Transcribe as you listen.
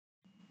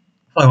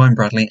Hello, I'm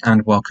Bradley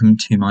and welcome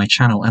to my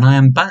channel, and I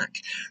am back.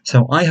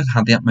 So I have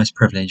had the utmost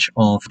privilege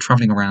of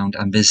travelling around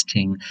and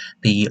visiting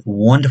the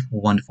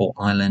wonderful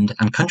island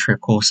and country,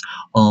 of course,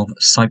 of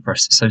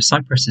Cyprus. So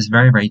Cyprus is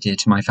very dear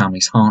to my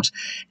family's heart.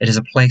 It is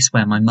a place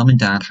where my mum and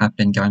dad have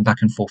been going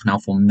back and forth now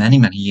for many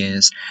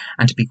years,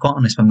 and to be quite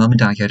honest, when mum and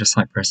dad go to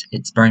Cyprus,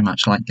 it's very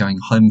much like going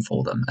home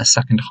for them, a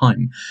second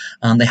home.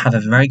 They have a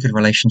very good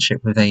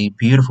relationship with a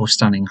beautiful,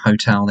 stunning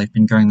hotel. They've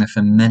been going there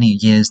for many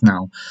years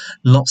now,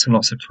 lots and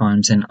lots of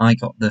times, and I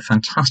got the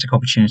fantastic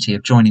opportunity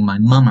of joining my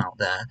mum out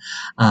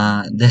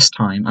there this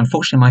time.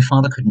 Unfortunately, my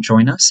father couldn't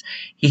join us.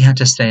 He had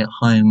to stay at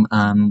home.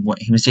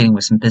 He was dealing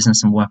with some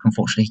business and work.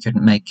 Unfortunately, he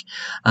couldn't make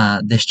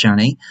this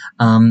journey.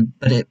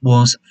 But it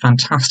was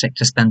fantastic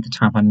to spend the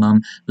time with my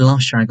mum.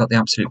 Last year, I got the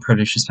absolute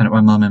privilege to spend it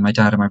with my mum and my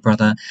dad and my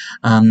brother.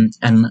 And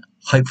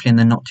hopefully in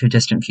the not too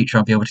distant future,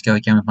 I'll be able to go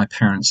again with my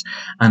parents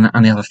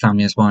and the other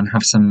family as well, and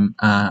have some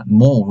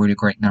more really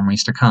great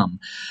memories to come.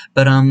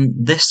 But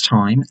this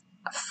time,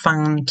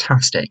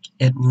 fantastic.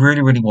 It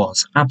really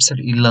was.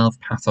 Absolutely love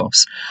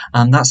Pathos.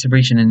 That's the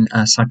region in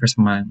Cyprus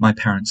my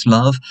parents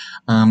love.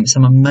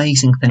 Some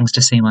amazing things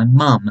to see. My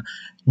mum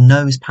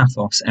knows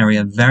Pathos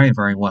area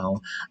very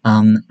well.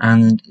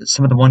 And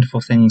some of the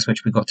wonderful things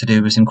which we got to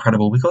do was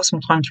incredible. We got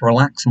some time to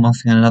relax and one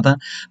thing and another,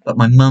 but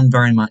my mum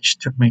very much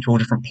took me to all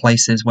different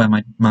places where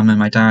my mum and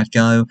my dad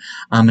go.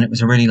 And it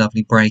was a really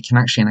lovely break. And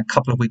actually in a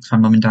couple of weeks, my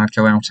mum and dad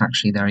go out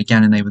actually there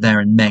again, and they were there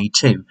in May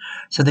too.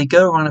 So they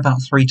go around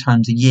about 3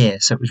 times a year.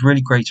 So it was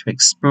really great to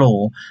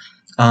explore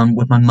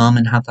with my mum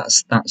and have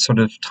that sort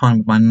of time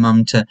with my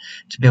mum to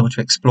be able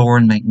to explore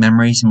and make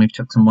memories. And we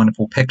took some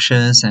wonderful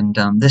pictures, and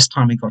this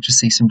time we got to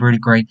see some really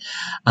great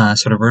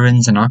sort of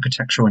ruins and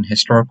architectural and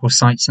historical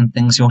sites and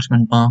things. The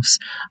Ottoman baths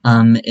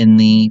in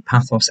the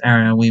Pathos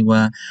area. We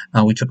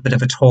took a bit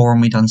of a tour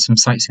and we done some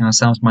sightseeing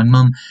ourselves. My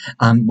mum,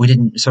 we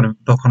didn't sort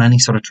of book on any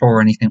sort of tour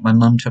or anything. My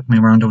mum took me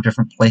around all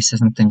different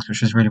places and things,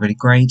 which was really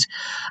great.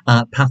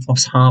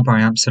 Pathos Harbour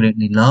I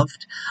absolutely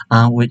loved,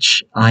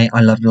 which I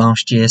loved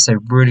last year. So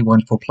really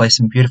wonderful place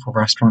and beautiful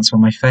restaurants.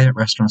 One of my favourite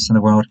restaurants in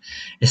the world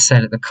is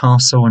set at the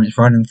castle, and it's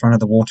right in front of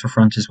the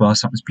waterfront as well,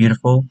 so it was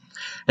beautiful.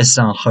 It's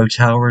our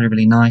hotel,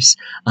 really nice.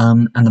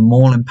 And the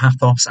mall in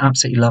Pathos,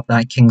 absolutely love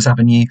that. King's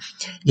Avenue,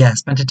 yeah,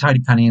 spent a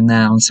tidy penny in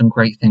there on some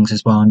great things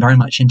as well. I'm very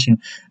much into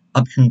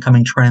up and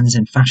coming trends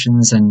in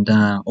fashions and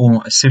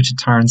all suit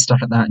attire and stuff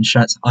like that, and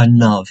shirts I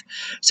love.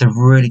 So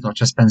really got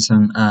to spend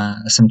some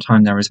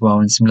time there as well,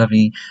 and some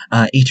lovely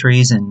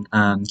eateries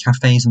and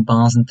cafes and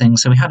bars and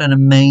things. So we had an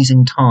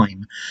amazing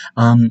time,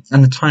 and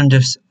the time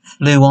just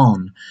flew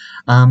on.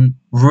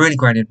 Really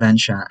great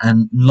adventure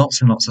and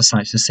lots of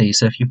sights to see.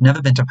 So if you've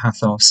never been to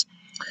Pathos,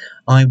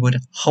 I would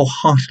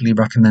wholeheartedly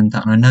recommend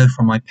that, and I know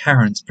from my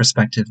parents'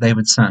 perspective they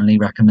would certainly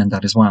recommend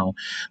that as well.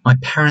 My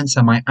parents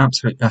are my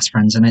absolute best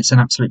friends, and it's an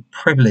absolute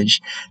privilege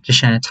to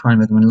share time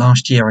with them. And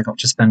last year I got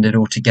to spend it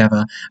all together,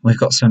 and we've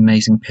got some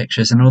amazing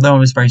pictures. And although I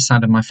was very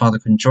sad that my father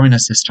couldn't join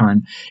us this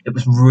time, it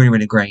was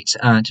really great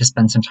to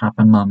spend some time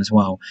with my mum as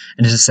well.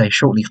 And as I say,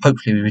 shortly,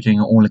 hopefully, we'll be doing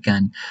it all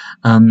again.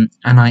 And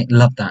I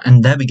love that.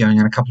 And they'll be going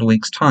in a couple of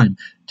weeks' time.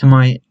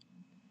 To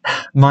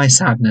my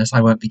sadness,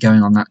 I won't be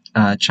going on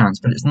that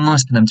chance, but it's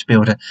nice for them to be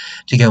able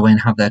to go in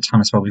and have their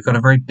time as well. We've got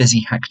a very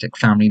busy, hectic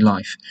family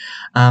life.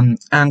 And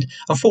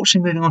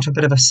unfortunately, moving on to a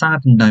bit of a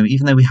sad note,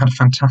 even though we had a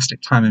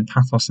fantastic time in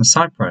Pathos and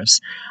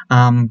Cyprus,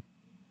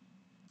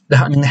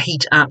 the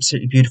heat,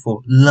 absolutely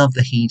beautiful. Love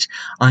the heat.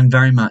 I'm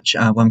very much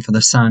one for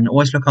the sun.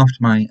 Always look after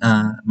my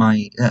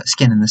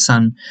skin in the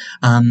sun.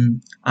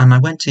 And I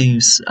went to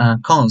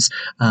Kos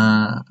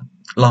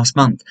last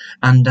month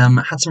and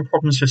had some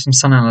problems with some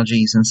sun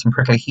allergies and some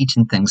prickly heat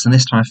and things, and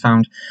this time I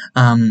found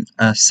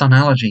a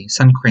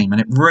sun cream, and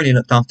it really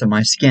looked after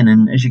my skin.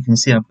 And as you can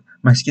see,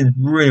 my skin is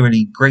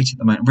really great at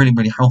the moment,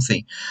 really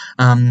healthy.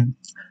 But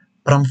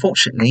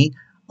unfortunately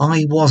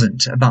I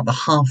wasn't about the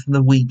half of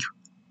the week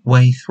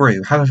way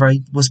through. However, I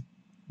was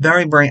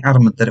very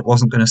adamant that it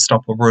wasn't going to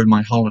stop or ruin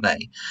my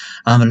holiday.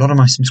 A lot of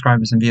my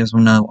subscribers and viewers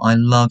will know I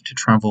love to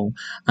travel,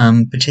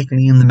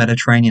 particularly in the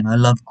Mediterranean. I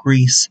love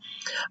Greece,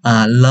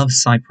 love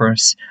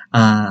Cyprus,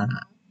 love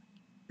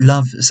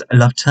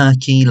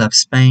Turkey, love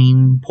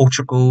Spain,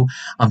 Portugal.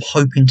 I'm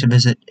hoping to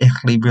visit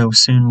Italy real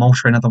soon.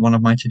 Malta, another one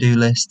of my to-do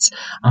lists.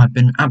 I've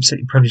been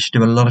absolutely privileged to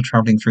do a lot of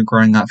travelling through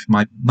growing up.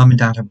 My mum and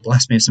dad have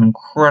blessed me with some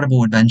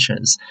incredible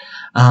adventures,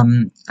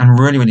 and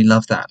really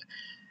love that.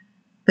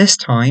 This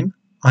time,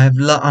 I've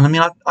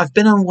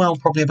been unwell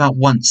probably about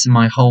once in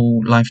my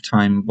whole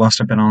lifetime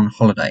whilst I've been on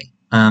holiday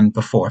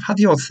before. I've had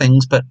the odd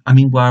things, but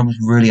where I was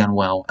really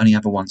unwell only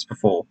ever once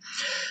before.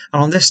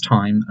 And on this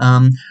time,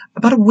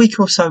 about a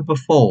week or so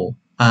before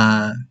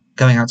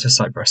going out to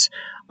Cyprus,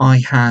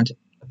 I had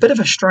a bit of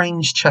a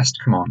strange chest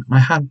come on. I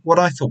had what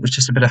I thought was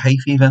just a bit of hay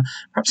fever,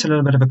 perhaps a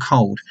little bit of a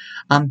cold,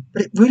 but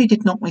it really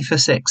did knock me for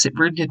six. It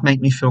really did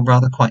make me feel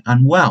rather quite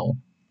unwell.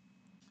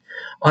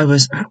 I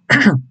was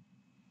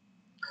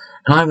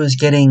and I was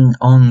getting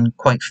on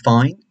quite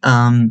fine,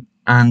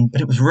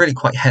 but it was really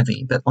quite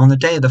heavy. But on the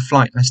day of the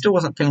flight, I still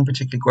wasn't feeling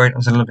particularly great. I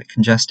was a little bit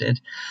congested.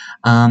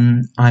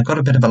 I got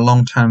a bit of a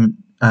long-term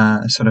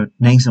sort of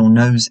nasal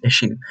nose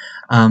issue,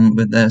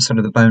 with the sort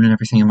of the bone and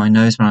everything in my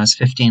nose. When I was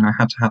 15, I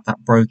had to have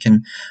that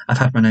broken. I've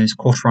had my nose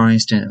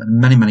cauterized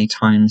many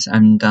times,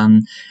 and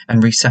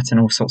reset and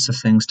all sorts of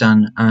things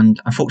done.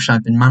 And unfortunately,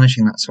 I've been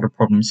managing that sort of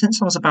problem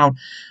since I was about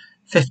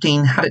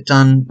 15, had it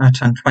done. I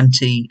turned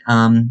 20,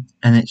 and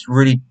it's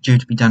really due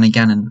to be done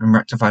again and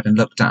rectified and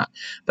looked at.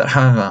 But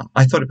however,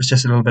 I thought it was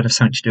just a little bit of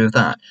something to do with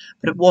that,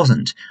 but it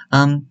wasn't.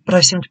 But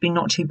I seemed to be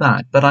not too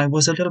bad, but I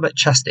was a little bit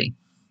chesty.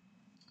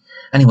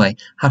 Anyway,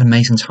 had an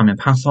amazing time in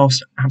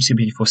Pathos,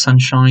 absolutely beautiful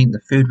sunshine, the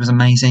food was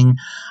amazing.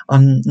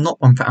 I'm not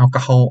one for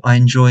alcohol, I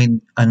enjoy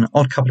an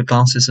odd couple of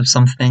glasses of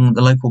something,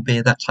 the local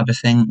beer, that type of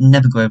thing,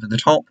 never go over the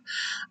top.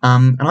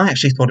 And I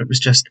actually thought it was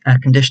just air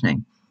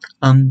conditioning.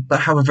 But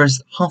however, as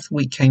half the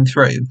week came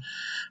through,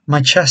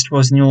 my chest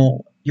was, and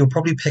you'll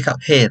probably pick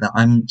up here that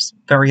I'm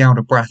very out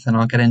of breath, and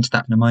I'll get into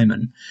that in a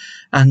moment.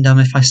 And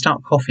if I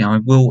start coughing, I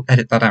will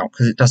edit that out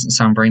because it doesn't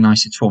sound very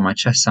nice at all. My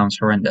chest sounds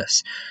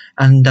horrendous.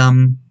 And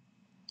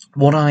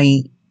what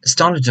I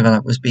started to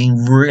develop was being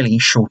really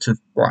short of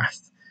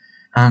breath.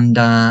 And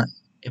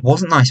it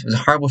wasn't nice. It was a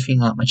horrible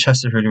feeling, like my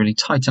chest was really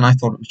tight, and I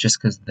thought it was just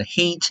because of the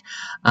heat.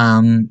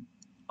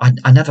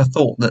 I never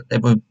thought that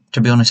it would, to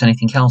be honest,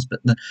 anything else,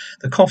 but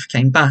the cough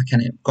came back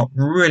and it got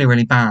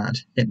really bad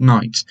at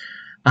night.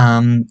 My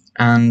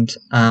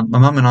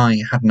mum and I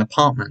had an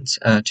apartment,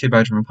 a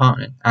 2-bedroom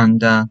apartment,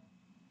 and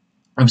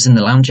I was in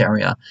the lounge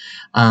area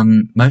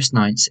most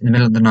nights in the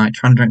middle of the night,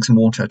 trying to drink some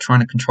water, trying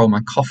to control my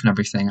cough and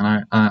everything.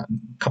 And a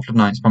couple of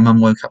nights, my mum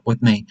woke up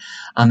with me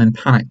in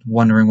panic,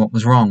 wondering what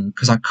was wrong,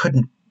 because I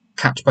couldn't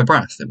catch my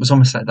breath. It was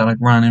almost like that I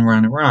ran.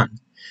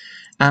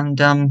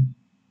 And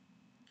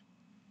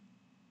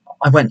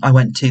I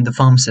went to the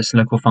pharmacist,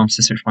 local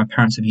pharmacist, which my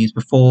parents have used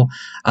before.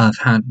 I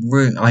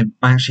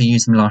actually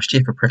used them last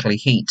year for prickly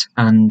heat,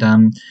 and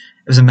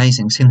it was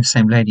amazing. Seeing the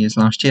same lady as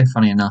last year,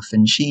 funny enough,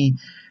 and she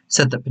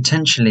said that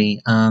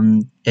potentially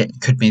it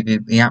could be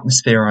the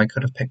atmosphere. I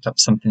could have picked up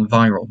something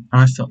viral,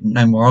 and I thought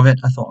no more of it.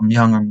 I thought, I'm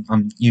young,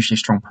 I'm usually a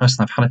strong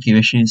person. I've had a few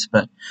issues,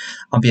 but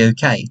I'll be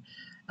okay.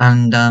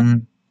 And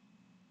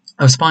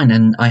I was fine,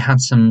 and I had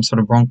some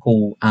sort of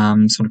bronchal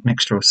sort of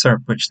mixture of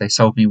syrup which they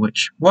sold me,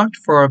 which worked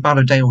for about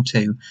a day or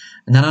two,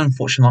 and then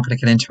unfortunately, I'm not going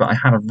to get into it, I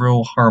had a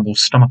real horrible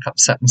stomach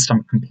upset and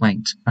stomach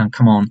complaint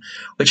come on,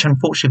 which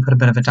unfortunately put a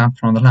bit of a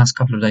damper on the last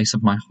couple of days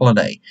of my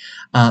holiday,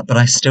 but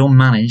I still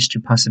managed to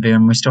persevere,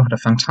 and we still had a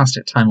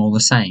fantastic time all the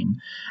same,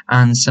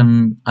 and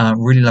some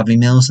really lovely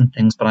meals and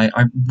things, but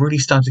I really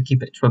started to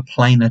keep it to a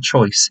plainer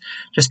choice,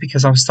 just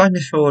because I was starting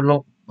to feel a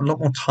lot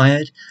more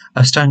tired. I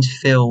was starting to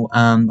feel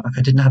like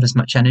I didn't have as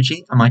much energy,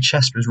 and my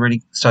chest was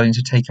really starting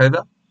to take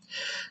over.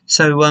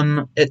 So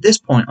at this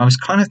point, I was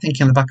kind of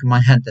thinking in the back of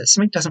my head that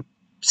something doesn't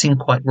seem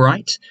quite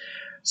right.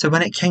 So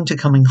when it came to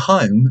coming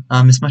home,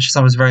 as much as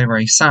I was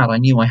very sad, I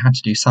knew I had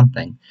to do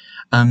something.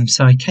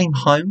 So I came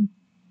home.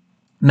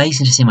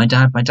 Amazing to see my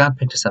dad. My dad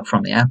picked us up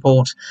from the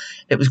airport.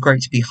 It was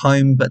great to be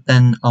home, but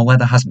then our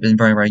weather hasn't been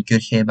very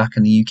good here back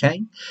in the UK.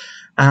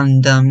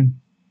 And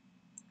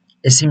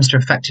it seems to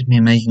have affected me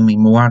and making me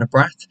more out of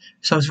breath.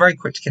 So I was very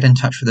quick to get in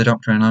touch with the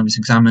doctor, and I was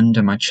examined,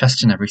 and my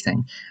chest and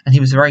everything. And he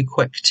was very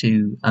quick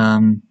to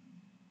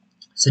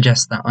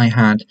suggest that I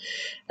had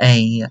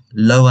a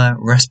lower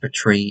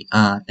respiratory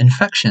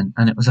infection,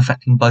 and it was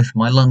affecting both of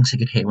my lungs, he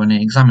could hear when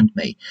he examined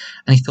me.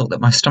 And he thought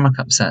that my stomach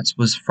upsets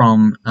was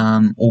from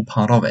all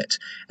part of it,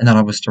 and that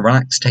I was to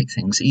relax, take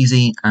things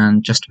easy,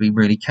 and just to be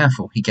really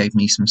careful. He gave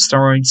me some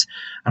steroids,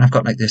 and I've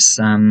got like this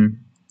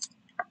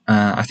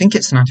I think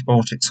it's an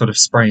antibiotic sort of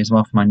spray as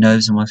well for my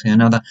nose and one thing or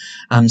another.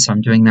 So I'm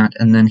doing that,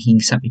 and then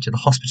he sent me to the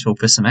hospital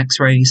for some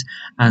x-rays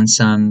and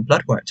some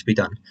blood work to be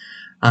done.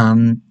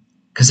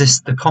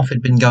 Because the cough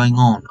had been going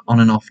on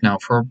and off now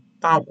for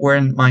about, we're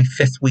in my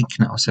 5th week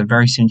now, so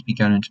very soon to be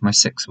going into my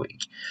 6th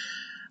week.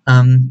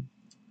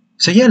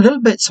 So yeah, a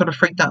little bit sort of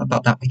freaked out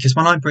about that, because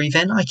when I breathe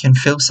in, I can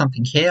feel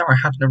something here. I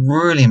had a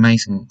really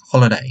amazing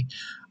holiday.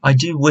 I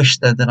do wish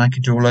that I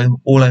could do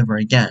all over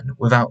again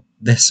without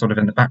this sort of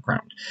in the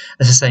background.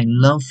 As I say,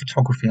 love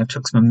photography. I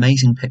took some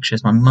amazing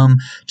pictures. My mum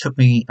took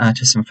me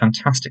to some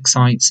fantastic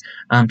sites,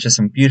 to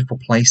some beautiful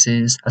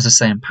places. As I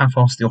say, in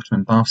Paphos, the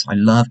Ottoman baths, I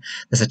love.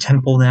 There's a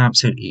temple there,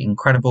 absolutely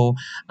incredible.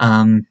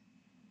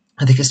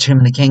 I think it's Tomb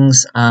of the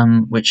Kings,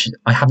 which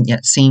I haven't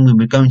yet seen. We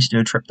were going to do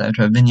a trip there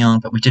to a vineyard,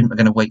 but we didn't. We're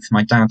going to wait for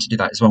my dad to do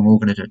that as well. We're all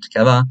going to do it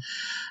together.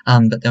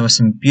 But there were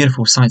some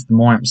beautiful sites. The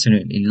more I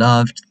absolutely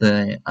loved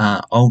the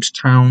old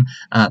town,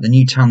 the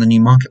new town, the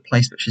new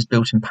marketplace, which is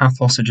built in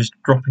Paphos. So just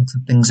dropping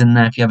some things in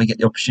there if you ever get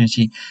the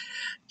opportunity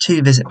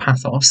to visit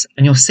Paphos,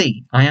 and you'll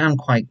see I am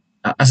quite.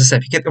 As I said,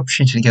 if you get the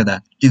opportunity to go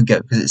there, do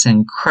go, because it's an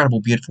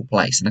incredible, beautiful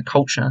place, and the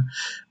culture,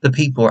 the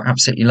people are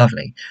absolutely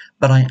lovely.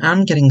 But I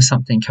am getting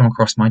something come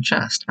across my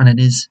chest, and it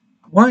is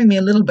worrying me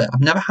a little bit. I've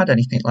never had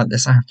anything like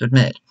this, I have to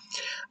admit.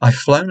 I've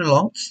flown a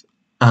lot,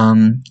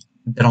 been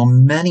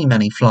on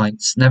many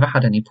flights, never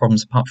had any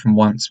problems apart from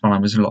once when I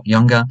was a lot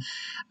younger,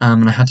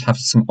 and I had to have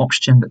some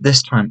oxygen, but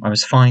this time I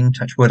was fine,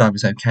 touch wood, I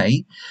was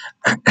okay.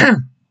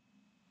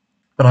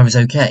 But I was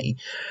okay.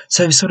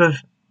 So sort of,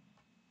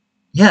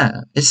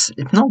 yeah, it's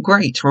not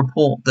great to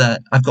report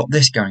that I've got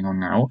this going on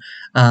now.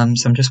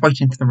 So I'm just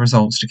waiting for the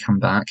results to come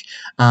back,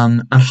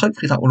 and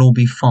hopefully that will all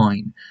be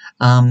fine.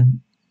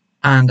 Um,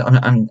 and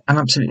I'm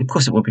absolutely, of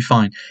course, it will be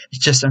fine. It's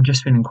just I'm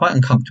just feeling quite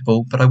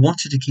uncomfortable. But I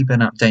wanted to keep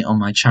an update on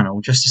my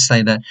channel just to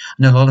say that I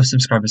know a lot of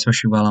subscribers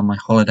wish me well on my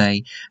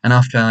holiday. And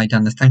after I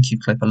done the thank you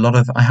clip,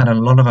 I had a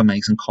lot of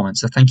amazing comments.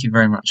 So thank you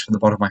very much from the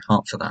bottom of my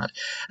heart for that.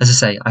 As I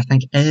say, I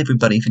thank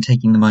everybody for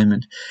taking a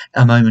moment,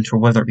 or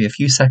whether it be a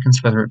few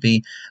seconds, whether it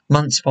be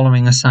months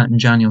following a certain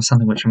journey or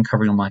something which I'm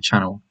covering on my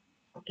channel.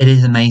 It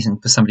is amazing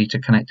for somebody to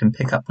connect and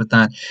pick up with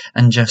that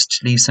and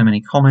just leave so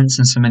many comments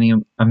and so many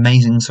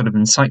amazing sort of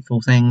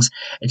insightful things.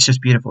 It's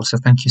just beautiful. So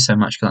thank you so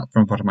much for that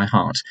from the bottom of my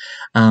heart.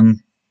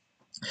 Um,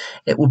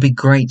 it will be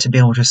great to be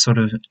able to sort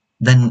of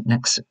then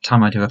next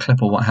time I do a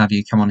clip or what have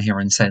you, come on here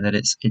and say that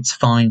it's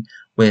fine.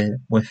 We're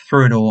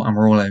through it all and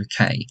we're all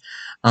okay.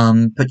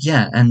 But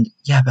yeah,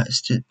 but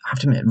it's just, I have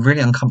to admit,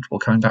 really uncomfortable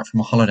coming back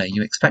from a holiday.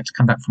 You expect to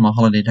come back from a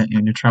holiday, don't you,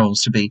 in your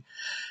travels, to be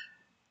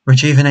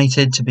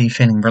rejuvenated, to be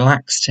feeling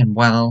relaxed and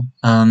well.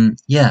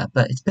 Yeah,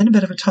 but it's been a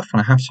bit of a tough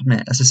one, I have to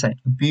admit. As I say,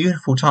 a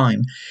beautiful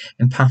time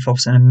in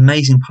Paphos, an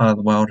amazing part of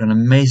the world, an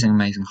amazing,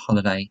 amazing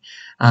holiday.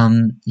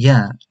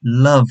 Yeah,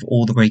 love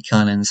all the Greek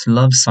islands,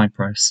 love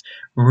Cyprus,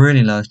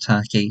 really love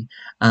Turkey.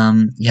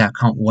 Yeah,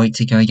 can't wait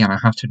to go again. I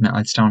have to admit,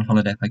 I'd stay on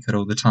holiday if I could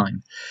all the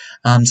time.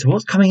 So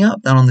what's coming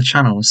up then on the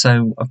channel?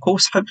 So, of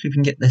course, hopefully we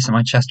can get this in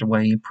my chest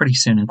away pretty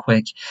soon and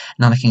quick,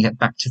 and then I can get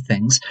back to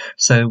things.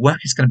 So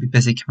work is going to be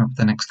busy coming up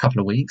for the next couple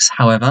of weeks.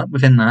 However,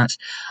 within that,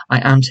 I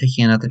am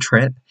taking another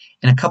trip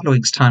in a couple of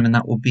weeks' time, and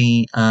that will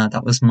be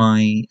that was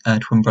my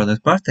twin brother's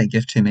birthday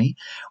gift to me,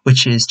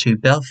 which is to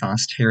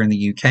Belfast here in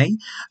the UK.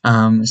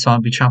 So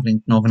I'll be travelling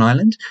to Northern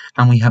Ireland,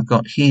 and he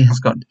has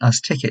got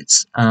us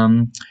tickets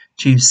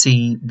to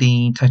see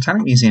the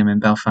Titanic Museum in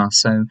Belfast.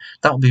 So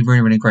that will be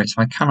really, really great.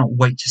 So I cannot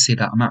wait to see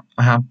that.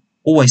 I have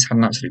always had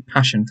an absolute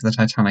passion for the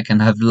Titanic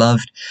and have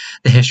loved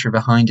the history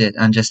behind it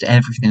and just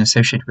everything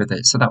associated with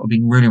it. So that would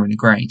be really, really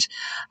great.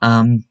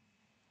 Um,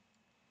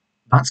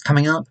 that's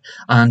coming up,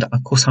 and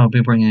of course I will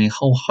be bringing a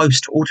whole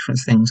host of all different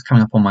things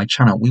coming up on my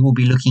channel. We will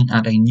be looking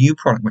at a new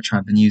product which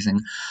I've been using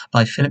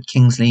by Philip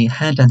Kingsley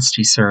Hair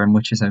Density Serum,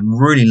 which is a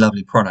really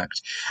lovely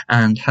product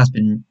and has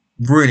been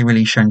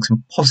really showing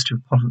some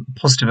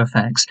positive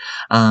effects,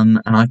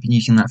 and I've been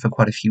using that for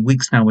quite a few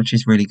weeks now, which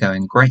is really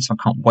going great, so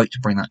I can't wait to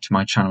bring that to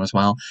my channel as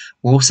well.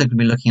 We're also going to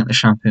be looking at the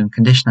shampoo and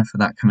conditioner for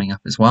that coming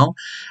up as well,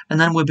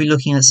 and then we'll be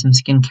looking at some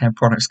skincare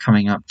products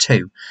coming up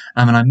too.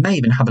 And I may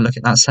even have a look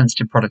at that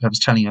sensitive product I was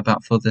telling you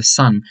about for the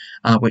sun,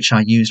 which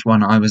I used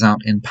when I was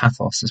out in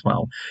Paphos as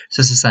well.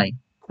 So as I say,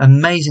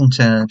 amazing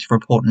to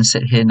report and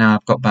sit here now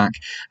I've got back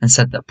and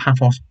said that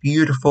Paphos,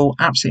 beautiful,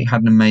 absolutely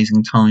had an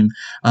amazing time.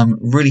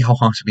 Really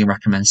wholeheartedly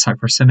recommend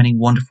Cyprus. So many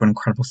wonderful,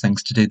 incredible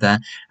things to do there,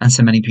 and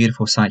so many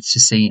beautiful sights to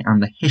see,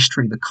 and the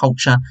history, the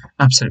culture,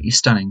 absolutely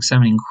stunning. So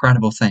many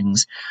incredible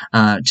things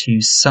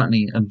to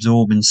certainly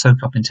absorb and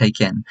soak up and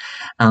take in.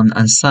 And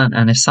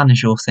if sun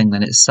is your thing,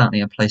 then it's certainly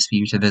a place for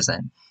you to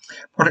visit.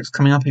 Products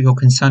coming up if you're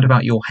concerned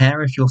about your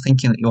hair, if you're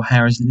thinking that your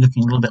hair is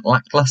looking a little bit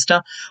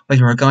lackluster,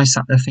 whether you're a guy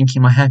sat there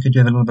thinking my hair could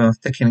do a little bit of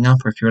thickening up,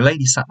 or if you're a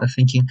lady sat there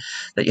thinking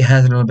that your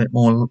hair's a little bit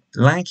more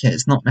lank,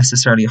 it's not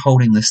necessarily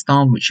holding the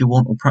style which you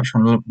want, or perhaps you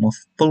want a little bit more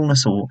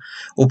fullness, or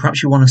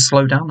perhaps you want to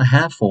slow down the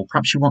hair fall,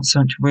 perhaps you want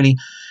something to really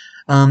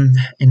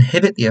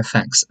inhibit the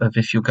effects of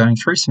if you're going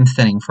through some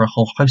thinning for a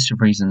whole host of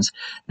reasons,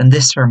 then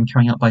this serum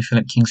coming up by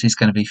Philip Kingsley is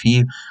going to be for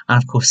you.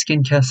 And of course,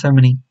 skincare, so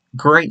many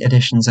great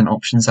additions and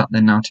options out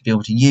there now to be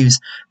able to use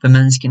for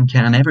men's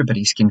skincare and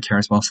everybody's skincare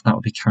as well. So that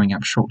will be coming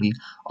up shortly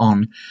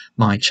on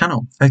my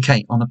channel.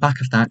 Okay, on the back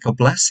of that, God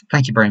bless.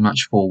 Thank you very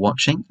much for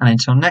watching. And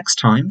until next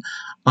time,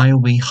 I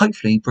will be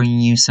hopefully bringing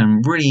you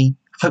some really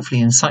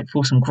hopefully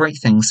insightful, some great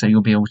things, so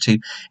you'll be able to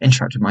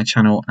interact with my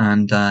channel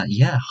and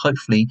yeah,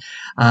 hopefully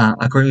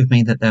agree with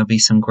me that there'll be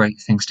some great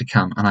things to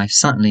come, and I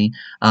certainly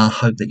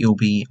hope that you'll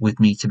be with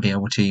me to be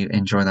able to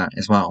enjoy that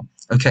as well.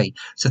 Okay,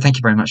 so thank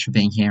you very much for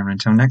being here, and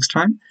until next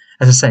time,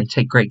 as I say,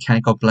 take great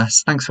care, God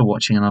bless, thanks for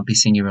watching, and I'll be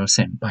seeing you real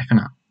soon. Bye for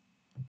now.